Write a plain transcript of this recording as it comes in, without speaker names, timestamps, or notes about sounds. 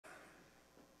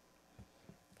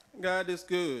God is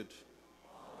good.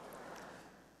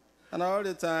 And all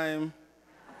the time.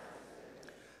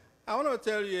 I want to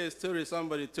tell you a story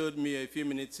somebody told me a few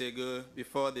minutes ago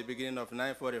before the beginning of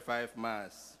 9:45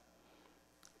 Mass.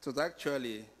 It was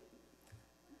actually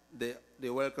the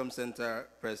Welcome Center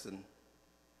person.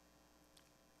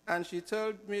 And she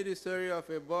told me the story of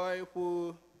a boy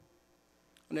who,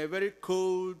 on a very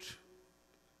cold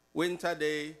winter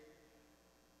day,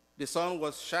 the sun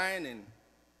was shining.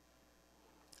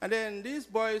 And then this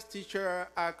boy's teacher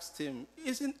asked him,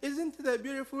 isn't it a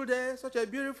beautiful day, such a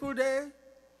beautiful day?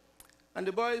 And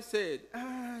the boy said,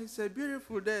 it's a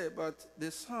beautiful day, but the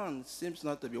sun seems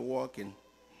not to be working.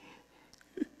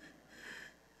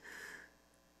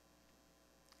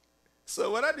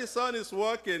 So whether the sun is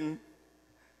working,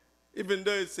 even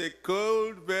though it's a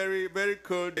cold, very, very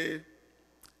cold day,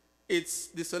 it's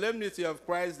the solemnity of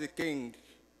Christ the King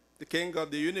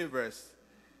of the universe.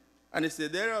 And it's a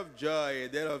day of joy, a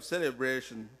day of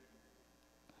celebration.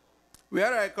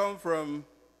 Where I come from,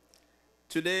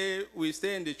 today we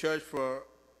stay in the church for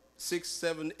 6,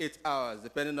 7, 8 hours,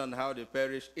 depending on how the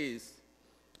parish is,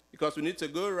 because we need to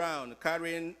go around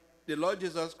carrying the Lord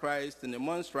Jesus Christ in the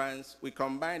monstrance. We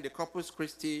combine the Corpus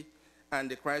Christi and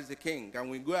the Christ the King,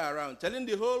 and we go around telling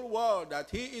the whole world that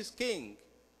he is King.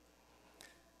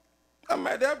 And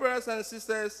my dear brothers and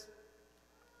sisters,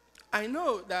 I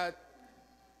know that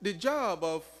the job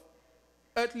of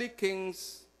earthly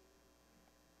kings,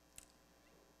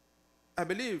 I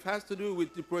believe, has to do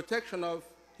with the protection of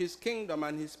his kingdom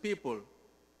and his people,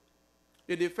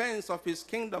 the defense of his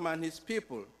kingdom and his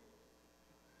people,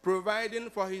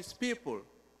 providing for his people,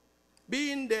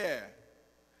 being there,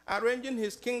 arranging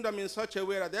his kingdom in such a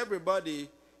way that everybody,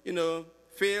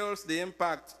 feels the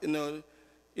impact,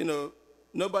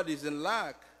 nobody's in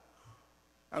lack,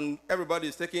 and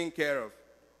everybody's taken care of.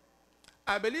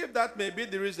 I believe that may be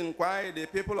the reason why the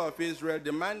people of Israel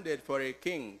demanded for a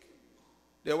king.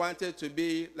 They wanted to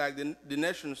be like the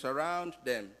nations around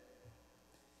them.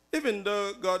 Even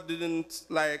though God didn't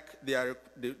like their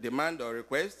demand or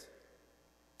request,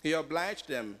 he obliged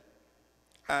them,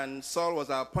 and Saul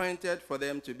was appointed for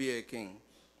them to be a king.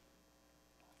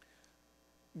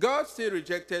 God still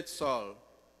rejected Saul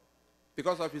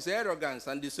because of his arrogance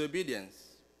and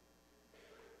disobedience,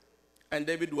 and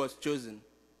David was chosen.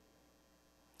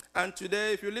 And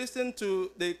today, if you listen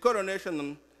to the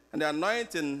coronation and the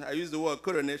anointing, I use the word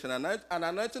coronation, an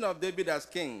anointing of David as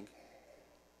king,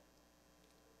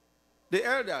 the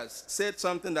elders said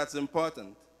something that's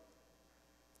important.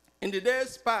 In the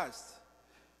days past,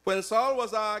 when Saul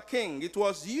was our king, it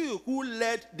was you who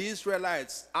led the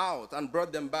Israelites out and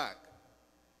brought them back.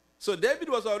 So David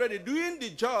was already doing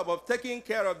the job of taking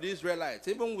care of the Israelites,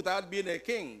 even without being a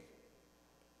king.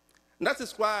 And that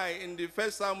is why in the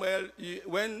 1 Samuel,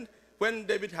 when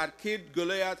David had killed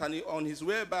Goliath and on his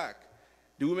way back,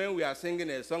 the women were singing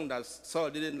a song that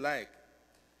Saul didn't like.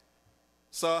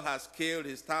 Saul has killed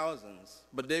his thousands,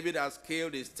 but David has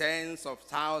killed his tens of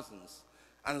thousands,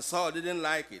 and Saul didn't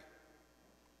like it.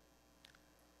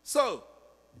 So,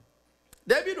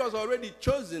 David was already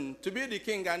chosen to be the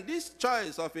king, and this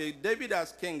choice of a David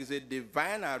as king is a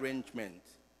divine arrangement.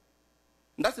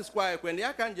 And that is why when the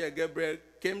Archangel Gabriel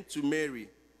came to Mary,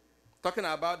 talking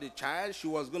about the child she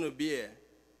was going to bear,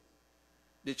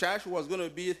 the child she was going to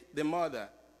be the mother,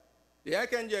 the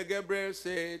Archangel Gabriel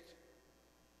said,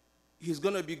 he's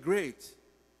going to be great,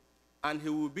 and he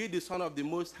will be the Son of the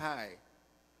Most High.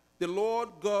 The Lord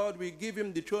God will give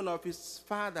him the throne of his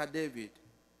father David.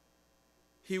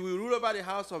 He will rule over the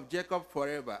house of Jacob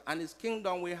forever, and his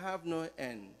kingdom will have no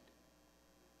end.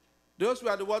 Those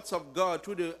were the words of God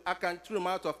through the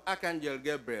mouth of Archangel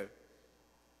Gabriel.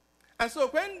 And so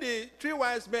when the 3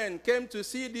 wise men came to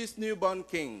see this newborn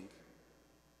king,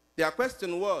 their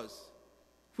question was,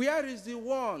 where is the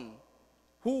one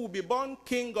who will be born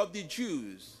king of the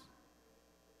Jews?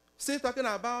 Still talking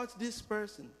about this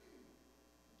person.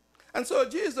 And so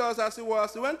Jesus, as he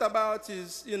went about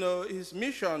his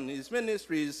mission, his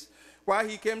ministries, why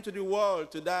he came to the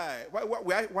world to die,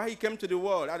 why he came to the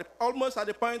world, almost at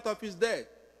the point of his death.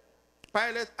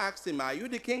 Pilate asked him, are you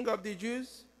the king of the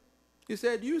Jews? He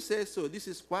said, you say so. This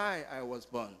is why I was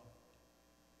born.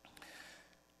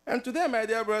 And today, my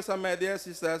dear brothers and my dear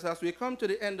sisters, as we come to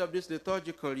the end of this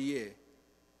liturgical year,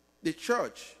 the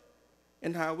church,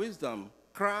 in her wisdom,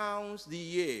 crowns the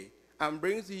year and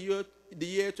brings the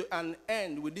year to an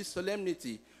end with this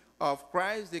solemnity of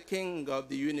Christ, the King of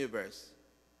the universe.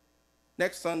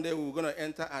 Next Sunday, we're going to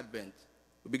enter Advent.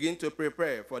 We begin to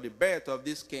prepare for the birth of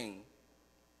this King.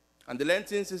 And the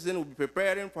Lenten season will be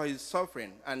preparing for his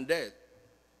suffering and death.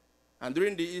 And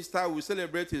during the Easter, we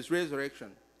celebrate his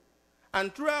resurrection.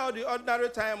 And throughout the ordinary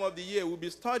time of the year, we'll be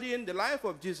studying the life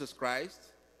of Jesus Christ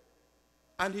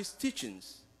and his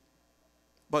teachings.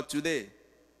 But today,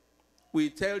 we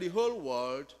tell the whole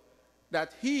world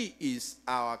that he is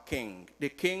our king, the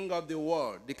king of the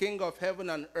world, the king of heaven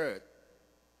and earth.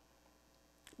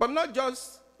 But not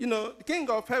just, the king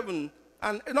of heaven,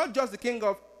 and not just the king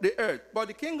of the earth, but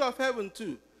the king of heaven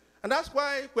too. And that's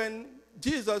why when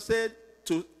Jesus said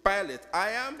to Pilate,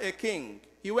 I am a king,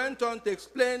 he went on to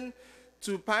explain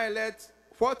to Pilate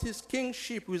what his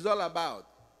kingship was all about.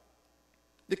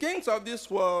 The kings of this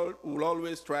world will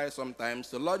always try sometimes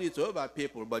to lord it over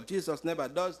people, but Jesus never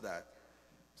does that.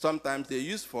 Sometimes they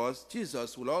use force.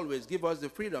 Jesus will always give us the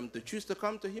freedom to choose to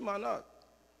come to him or not.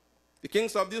 The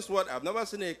kings of this world, I've never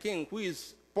seen a king who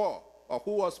is poor or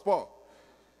who was poor.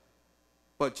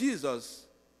 But Jesus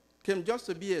came just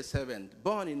to be a servant,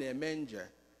 born in a manger,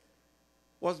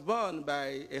 was born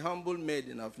by a humble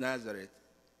maiden of Nazareth,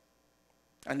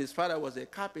 and his father was a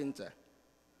carpenter.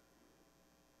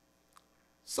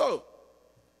 So,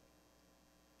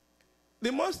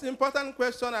 the most important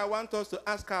question I want us to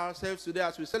ask ourselves today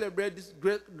as we celebrate this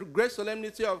great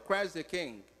solemnity of Christ the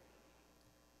King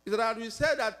is that we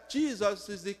say that Jesus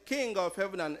is the King of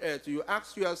heaven and earth. You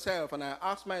ask yourself, and I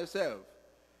ask myself,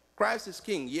 Christ is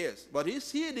King, yes, but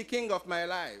is he the King of my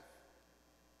life?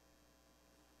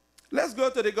 Let's go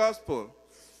to the gospel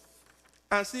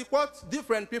and see what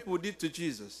different people did to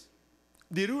Jesus.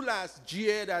 The rulers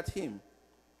jeered at him.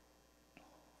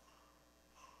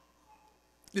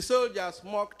 The soldiers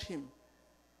mocked him.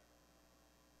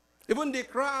 Even the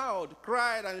crowd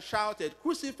cried and shouted,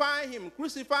 crucify him,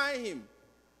 crucify him.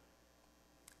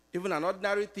 Even an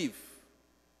ordinary thief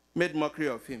made mockery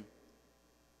of him.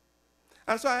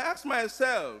 And so I asked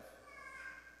myself,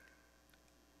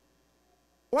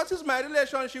 what is my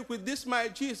relationship with this my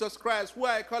Jesus Christ, who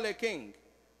I call a king?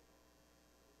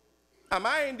 Am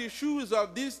I in the shoes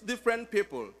of these different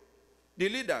people, the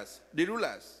leaders, the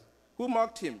rulers, who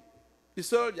mocked him, the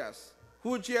soldiers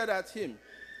who jeered at him,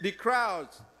 the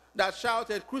crowds that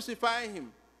shouted, crucify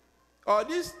him, or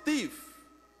this thief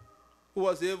who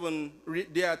was even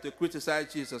there to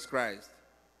criticize Jesus Christ?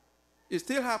 It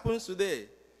still happens today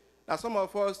that some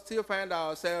of us still find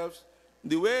ourselves,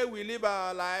 the way we live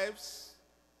our lives,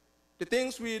 the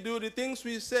things we do, the things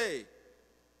we say,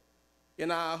 in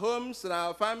our homes, in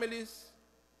our families,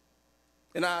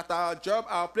 at our job,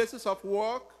 our places of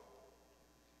work,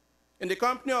 in the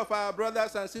company of our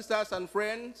brothers and sisters and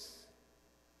friends,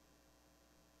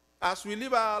 as we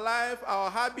live our life,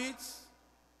 our habits,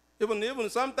 even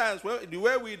sometimes the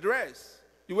way we dress,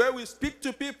 the way we speak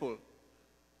to people,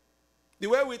 the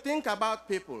way we think about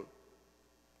people.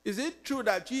 Is it true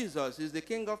that Jesus is the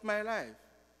King of my life?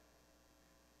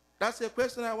 That's a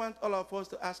question I want all of us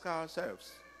to ask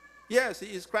ourselves. Yes, he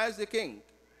is Christ the King,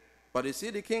 but is he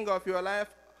the King of your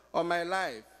life or my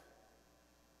life?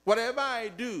 Whatever I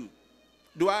do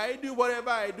I do whatever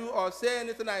I do or say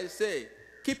anything I say,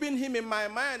 keeping him in my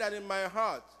mind and in my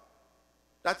heart,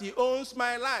 that he owns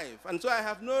my life, and so I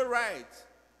have no right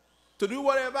to do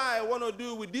whatever I want to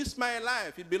do with this my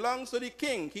life. It belongs to the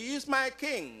King. He is my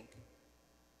King.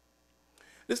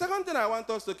 The second thing I want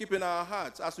us to keep in our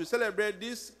hearts as we celebrate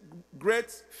this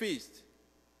great feast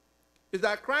is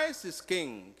that Christ is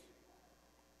King,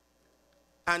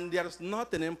 and there is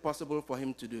nothing impossible for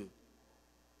him to do.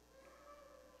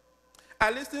 I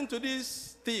listened to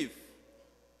this thief,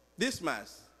 this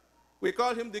mass. We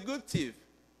call him the good thief.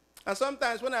 And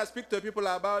sometimes when I speak to people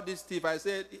about this thief, I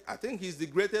say, I think he's the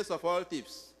greatest of all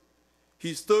thieves.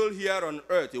 He stole here on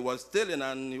earth. He was stealing,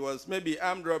 and he was maybe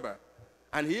armed robber.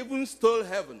 And he even stole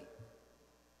heaven.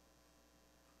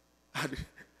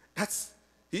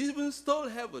 He even stole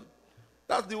heaven.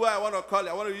 That's the way I want to call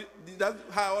it. That's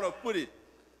how I want to put it.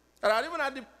 And even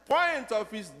at the point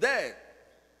of his death,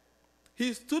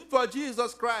 he stood for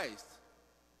Jesus Christ,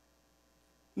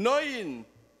 knowing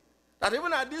that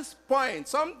even at this point,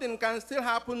 something can still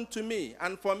happen to me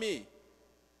and for me.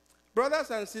 Brothers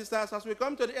and sisters, as we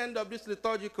come to the end of this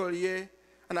liturgical year,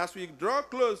 and as we draw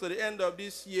close to the end of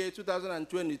this year,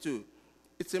 2022,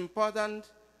 it's important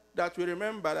that we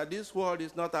remember that this world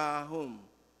is not our home.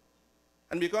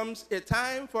 And becomes a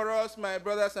time for us, my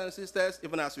brothers and sisters,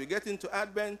 even as we get into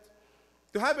Advent,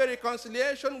 to have a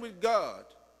reconciliation with God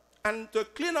and to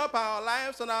clean up our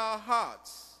lives and our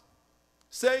hearts,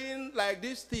 saying like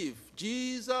this thief,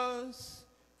 Jesus,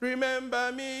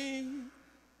 remember me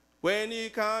when you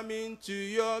come into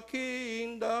your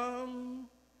kingdom.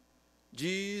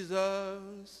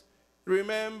 Jesus,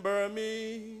 remember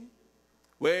me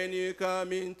when you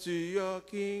come into your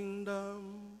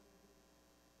kingdom.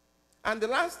 And the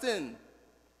last thing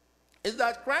is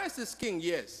that Christ is King,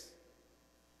 yes,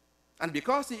 And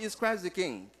because he is Christ the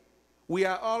King, we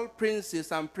are all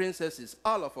princes and princesses,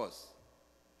 all of us.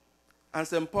 And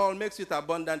St. Paul makes it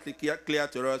abundantly clear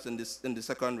to us in the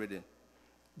second reading.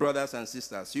 Brothers and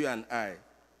sisters, you and I.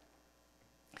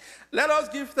 Let us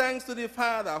give thanks to the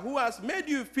Father who has made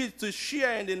you fit to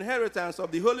share in the inheritance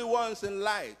of the holy ones in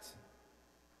light.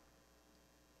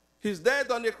 His death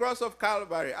on the cross of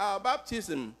Calvary, our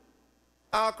baptism,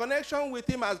 our connection with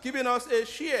him has given us a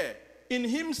share in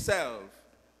himself.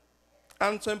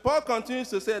 And St. Paul continues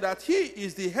to say that he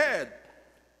is the head.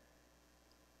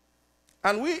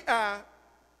 And we are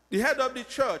the head of the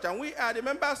church, and we are the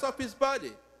members of his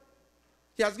body.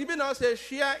 He has given us a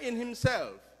share in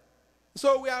himself.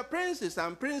 So we are princes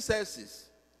and princesses.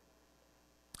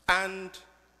 And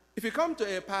if you come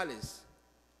to a palace,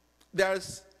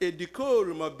 there's a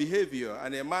decorum of behavior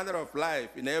and a manner of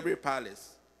life in every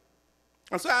palace.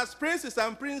 And so as princes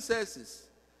and princesses,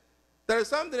 there is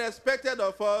something expected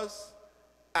of us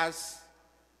as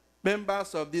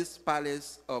members of this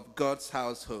palace of God's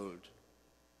household.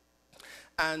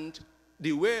 And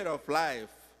the way of life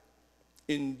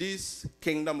in this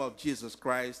kingdom of Jesus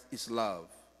Christ is love.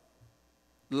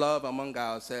 Love among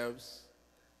ourselves,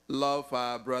 love for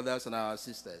our brothers and our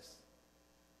sisters.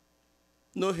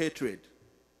 No hatred,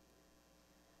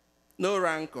 no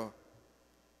rancor,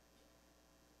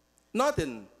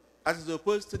 nothing as is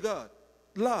opposed to God.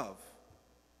 Love.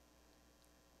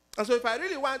 And so if I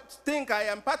really think I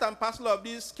am part and parcel of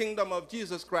this kingdom of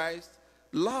Jesus Christ,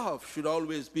 love should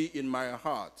always be in my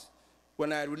heart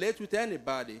when I relate with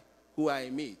anybody who I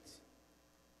meet.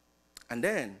 And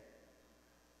then,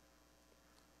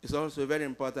 it's also very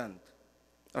important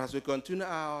as we continue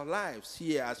our lives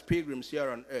here as pilgrims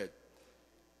here on earth,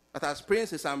 that as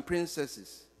princes and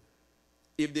princesses,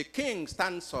 if the king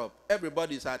stands up,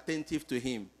 everybody is attentive to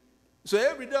him. So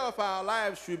every day of our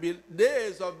lives should be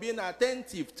days of being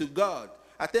attentive to God,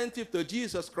 attentive to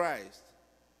Jesus Christ.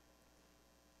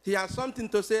 He has something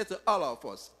to say to all of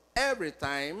us every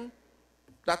time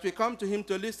that we come to him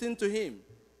to listen to him.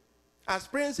 As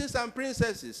princes and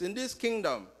princesses in this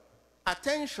kingdom,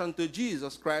 attention to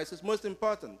Jesus Christ is most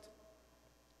important.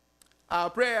 Our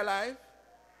prayer life,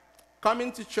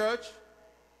 coming to church,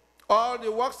 all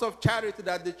the works of charity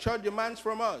that the church demands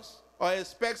from us or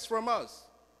expects from us.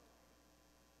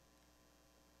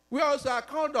 We also are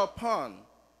called upon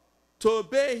to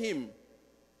obey him,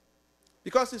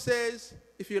 because he says,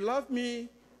 if you love me,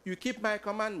 you keep my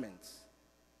commandments.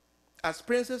 As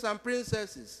princes and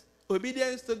princesses,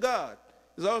 obedience to God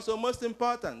is also most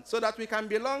important so that we can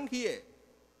belong here.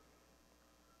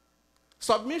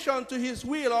 Submission to his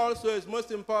will also is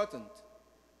most important,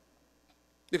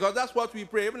 because that's what we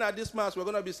pray. Even at this Mass, we're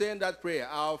going to be saying that prayer,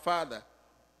 Our Father,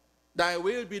 thy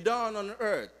will be done on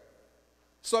earth.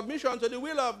 Submission to the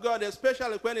will of God,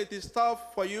 especially when it is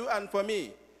tough for you and for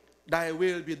me. Thy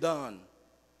will be done.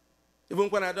 Even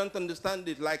when I don't understand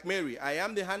it, like Mary, I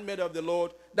am the handmaid of the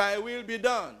Lord, thy will be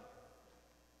done.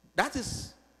 That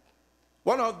is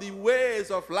one of the ways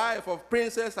of life of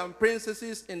princes and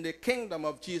princesses in the kingdom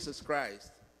of Jesus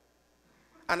Christ.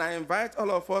 And I invite all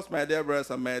of us, my dear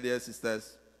brothers and my dear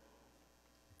sisters,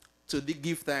 to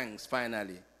give thanks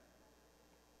finally.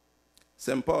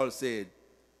 St. Paul said,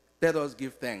 let us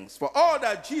give thanks for all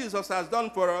that Jesus has done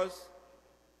for us,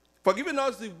 for giving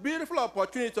us the beautiful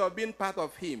opportunity of being part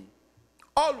of him.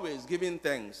 Always giving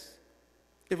thanks,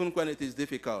 even when it is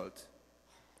difficult.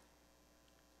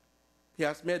 He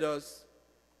has made us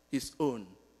his own.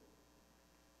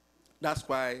 That's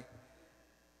why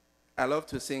I love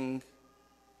to sing,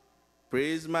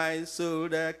 praise my soul,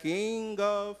 the King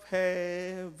of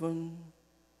heaven.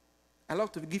 I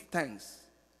love to give thanks.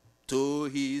 To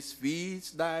his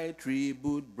feet thy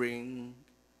tribute bring.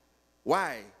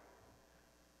 Why?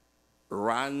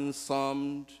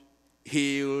 Ransomed,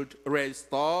 healed,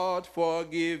 restored,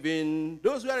 forgiven.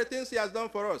 Those were the things he has done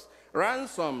for us.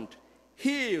 Ransomed,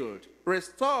 healed,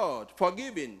 restored,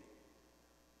 forgiven.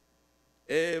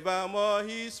 Evermore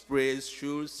his praise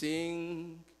should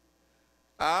sing.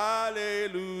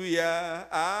 Alleluia,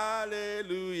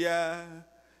 alleluia.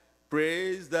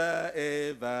 Praise the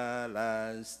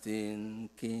everlasting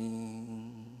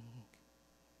King.